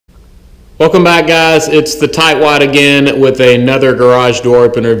Welcome back, guys. It's the Tightwad again with another garage door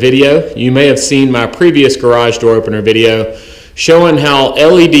opener video. You may have seen my previous garage door opener video showing how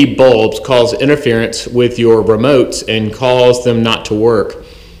LED bulbs cause interference with your remotes and cause them not to work.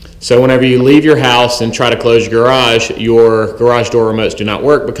 So whenever you leave your house and try to close your garage door remotes do not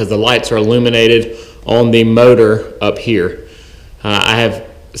work because the lights are illuminated on the motor up here. I have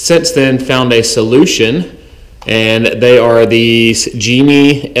since then found a solution, and they are these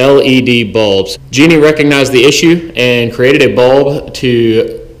Genie LED bulbs. Genie recognized the issue and created a bulb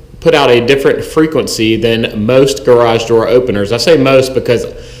to put out a different frequency than most garage door openers. I say most because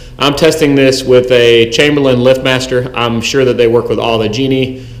I'm testing this with a Chamberlain LiftMaster. I'm sure that they work with all the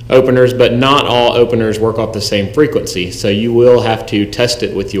Genie openers, but not all openers work off the same frequency, so you will have to test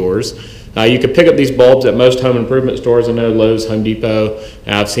it with yours. You can pick up these bulbs at most home improvement stores. I know Lowe's, Home Depot.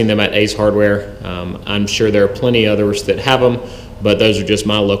 I've seen them at Ace Hardware. I'm sure there are plenty others that have them, but those are just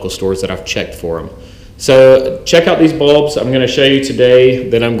my local stores that I've checked for them. So check out these bulbs. I'm going to show you today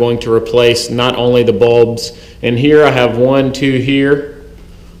that I'm going to replace not only the bulbs in here. I have 1, 2 here.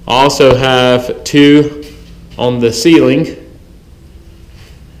 I also have 2 on the ceiling,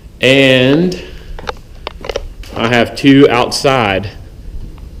 and I have 2 outside.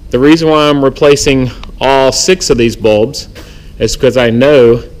 The reason why I'm replacing all 6 of these bulbs is because I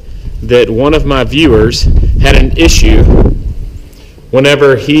know that one of my viewers had an issue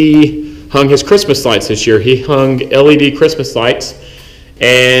whenever he hung his Christmas lights this year. He hung LED Christmas lights,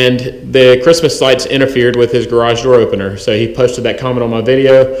 and the Christmas lights interfered with his garage door opener. So he posted that comment on my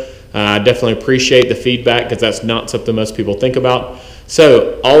video. I definitely appreciate the feedback because that's not something most people think about.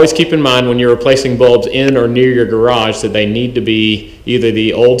 So always keep in mind when you're replacing bulbs in or near your garage that they need to be either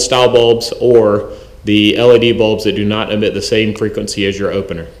the old style bulbs or the LED bulbs that do not emit the same frequency as your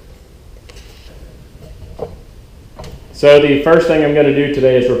opener. So the first thing I'm going to do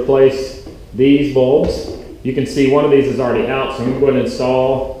today is replace these bulbs. You can see one of these is already out, so I'm going to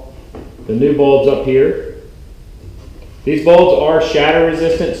install the new bulbs up here. These bulbs are shatter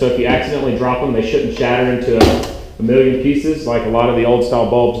resistant, so if you accidentally drop them, they shouldn't shatter into a million pieces like a lot of the old style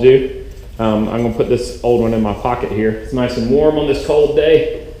bulbs do. I'm going to put this old one in my pocket here. It's nice and warm on this cold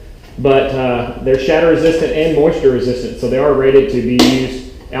day, but they're shatter resistant and moisture resistant, so they are rated to be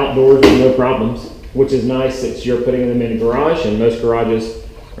used outdoors with no problems, which is nice since you're putting them in a garage and most garages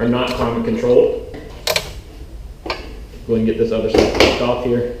are not climate controlled. Go ahead and get this other side pushed off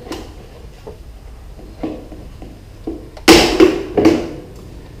here.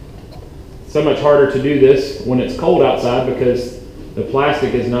 So much harder to do this when it's cold outside because the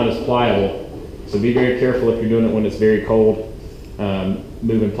plastic is not as pliable. So be very careful if you're doing it when it's very cold.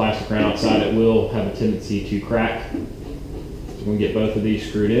 Moving plastic around outside, it will have a tendency to crack. So we're going to get both of these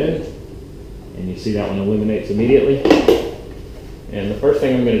screwed in, and you see that one illuminates immediately. And the first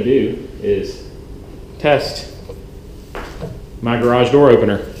thing I'm going to do is test my garage door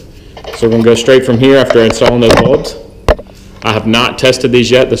opener. So we're going to go straight from here after installing those bulbs. I have not tested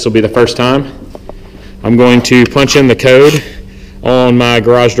these yet. This will be the first time. I'm going to punch in the code on my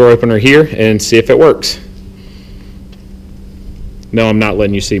garage door opener here and see if it works. No, I'm not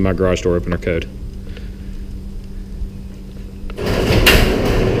letting you see my garage door opener code.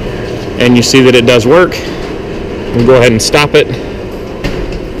 And you see that it does work. We'll go ahead and stop it.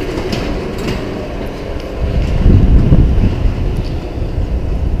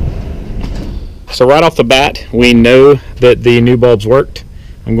 So right off the bat, we know that the new bulbs worked.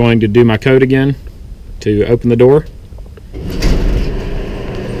 I'm going to do my code again to open the door.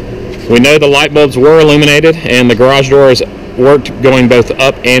 We know the light bulbs were illuminated and the garage doors worked going both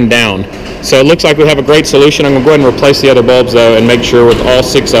up and down. So it looks like we have a great solution. I'm going to go ahead and replace the other bulbs though and make sure with all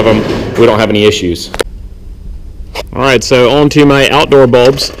 6 of them we don't have any issues. Alright, so on to my outdoor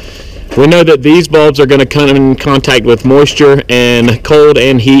bulbs. We know that these bulbs are going to come in contact with moisture and cold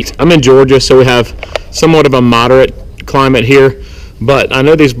and heat. I'm in Georgia, so we have somewhat of a moderate climate here, but I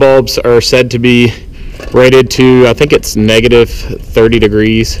know these bulbs are said to be rated to, I think it's negative 30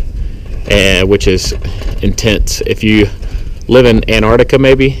 degrees, which is intense. If you live in Antarctica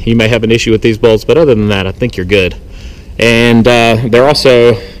maybe, you may have an issue with these bulbs, but other than that, I think you're good. And they're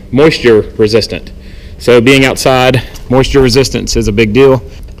also moisture resistant. So being outside, moisture resistance is a big deal.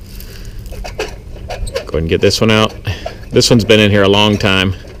 Go ahead and get this one out. This one's been in here a long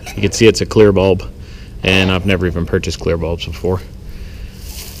time. You can see it's a clear bulb, and I've never even purchased clear bulbs before.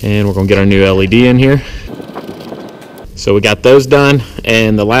 And we're going to get our new LED in here. So we got those done,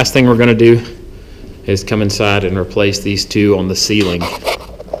 and the last thing we're going to do is come inside and replace these 2 on the ceiling.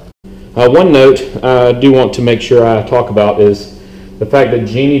 One note I do want to make sure I talk about is the fact that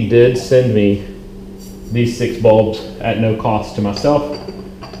Genie did send me these 6 bulbs at no cost to myself,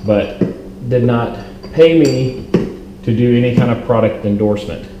 but did not pay me to do any kind of product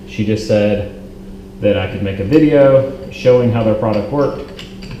endorsement. She just said that I could make a video showing how their product worked,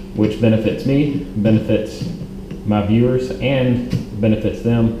 which benefits me, benefits my viewers, and benefits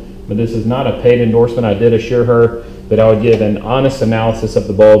them. But this is not a paid endorsement. I did assure her that I would give an honest analysis of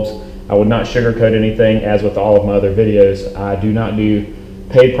the bulbs. I would not sugarcoat anything, as with all of my other videos. I do not do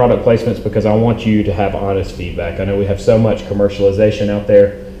paid product placements because I want you to have honest feedback. I know we have so much commercialization out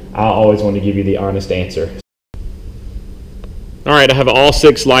there. I always want to give you the honest answer. All right, I have all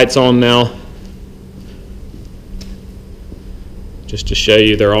 6 lights on now. Just to show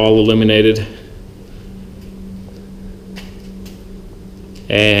you, they're all illuminated.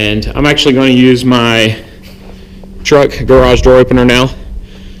 And I'm actually going to use my truck garage door opener now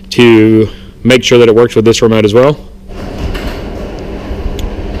to make sure that it works with this remote as well.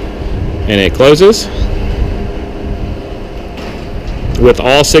 And it closes with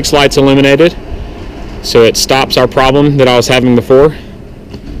all 6 lights illuminated, so it stops our problem that I was having before.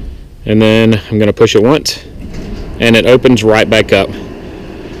 And then I'm going to push it once and it opens right back up.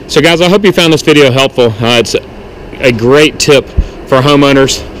 So guys, I hope you found this video helpful. It's a great tip for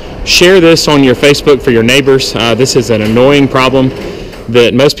homeowners. Share this on your Facebook for your neighbors. This is an annoying problem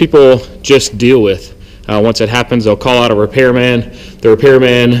that most people just deal with. Once it happens, they'll call out a repairman. The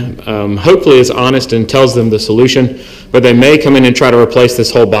repairman hopefully is honest and tells them the solution, but they may come in and try to replace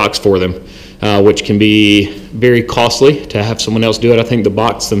this whole box for them, which can be very costly to have someone else do it. I think the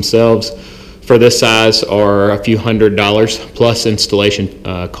box themselves for this size are a few $100s plus installation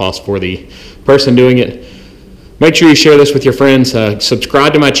cost for the person doing it. Make sure you share this with your friends.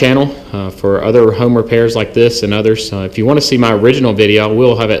 Subscribe to my channel for other home repairs like this and others. If you want to see my original video, I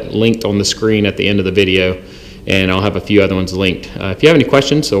will have it linked on the screen at the end of the video, and I'll have a few other ones linked. If you have any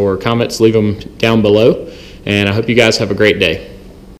questions or comments, leave them down below, and I hope you guys have a great day.